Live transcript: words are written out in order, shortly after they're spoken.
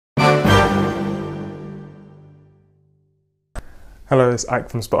Hello, it's Ike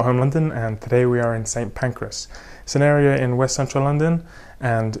from Spotahome London, and today we are in St Pancras. It's an area in West Central London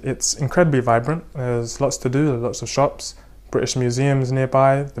and it's incredibly vibrant. There's lots to do, there's lots of shops, British museums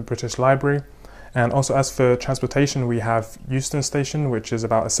nearby, the British Library, and also as for transportation we have Euston Station, which is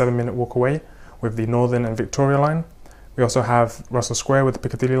about a 7-minute walk away with the Northern and Victoria line. We also have Russell Square with the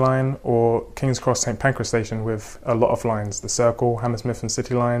Piccadilly line, or King's Cross St Pancras Station with a lot of lines, the Circle, Hammersmith and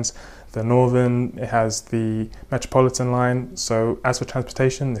City lines, the Northern, it has the Metropolitan line. So as for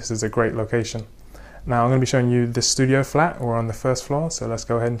transportation, this is a great location. Now I'm going to be showing you this studio flat. We're on the first floor, so let's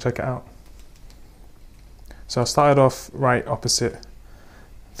go ahead and check it out. So I started off right opposite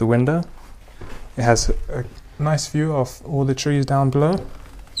the window. It has a nice view of all the trees down below.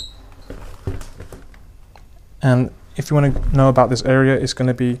 And if you want to know about this area, it's going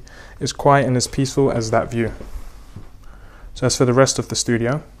to be as quiet and as peaceful as that view. So as for the rest of the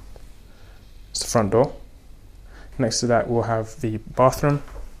studio, it's the front door. Next to that we'll have the bathroom,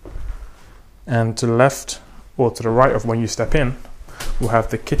 and to the left or to the right of when you step in, we'll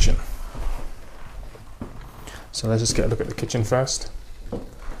have the kitchen. So let's just get a look at the kitchen first.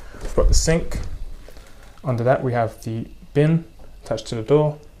 We've got the sink. Under that we have the bin attached to the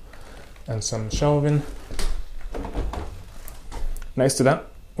door and some shelving. Next to that,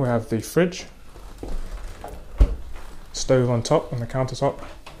 we have the fridge, stove on top on the countertop,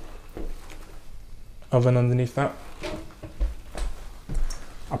 oven underneath that.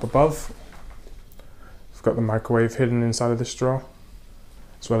 Up above, we've got the microwave hidden inside of this drawer,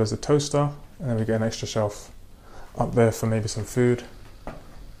 as well as the toaster, and then we get an extra shelf up there for maybe some food.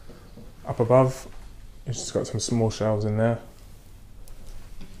 Up above, it's just got some small shelves in there.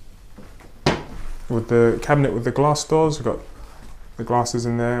 With the cabinet with the glass doors, we've got the glasses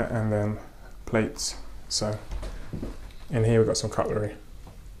in there and then plates. So in here we've got some cutlery.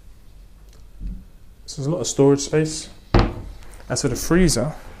 So there's a lot of storage space. As for the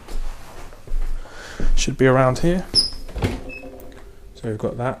freezer, should be around here. So we've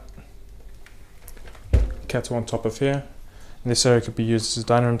got that kettle on top of here. And this area could be used as a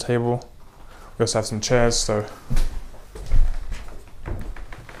dining room table. We also have some chairs, so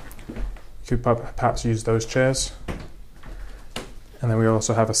you could perhaps use those chairs. And then we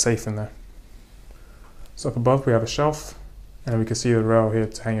also have a safe in there. So up above we have a shelf, and we can see the rail here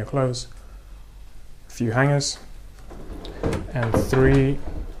to hang your clothes. A few hangers, and 3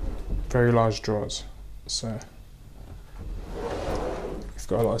 very large drawers. So you've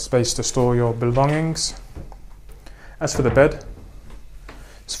got a lot of space to store your belongings. As for the bed,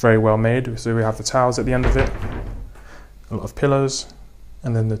 it's very well made. So we have the towels at the end of it, a lot of pillows,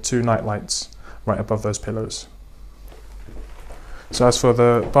 and then the 2 night lights right above those pillows. So as for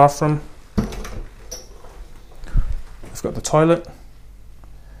the bathroom, we've got the toilet,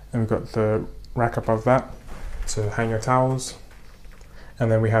 and we've got the rack above that to hang your towels, and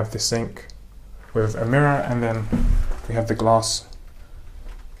then we have the sink with a mirror, and then we have the glass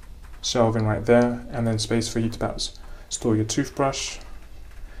shelving right there, and then space for you to perhaps store your toothbrush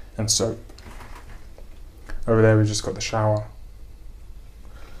and soap. Over there we've just got the shower.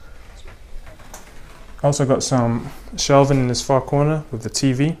 Also got some shelving in this far corner with the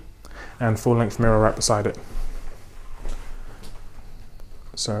TV and full-length mirror right beside it.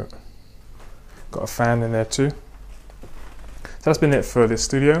 So got a fan in there too. So that's been it for this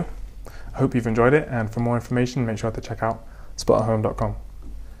studio. I hope you've enjoyed it, and for more information make sure to check out spotahome.com.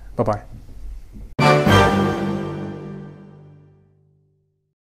 Bye bye.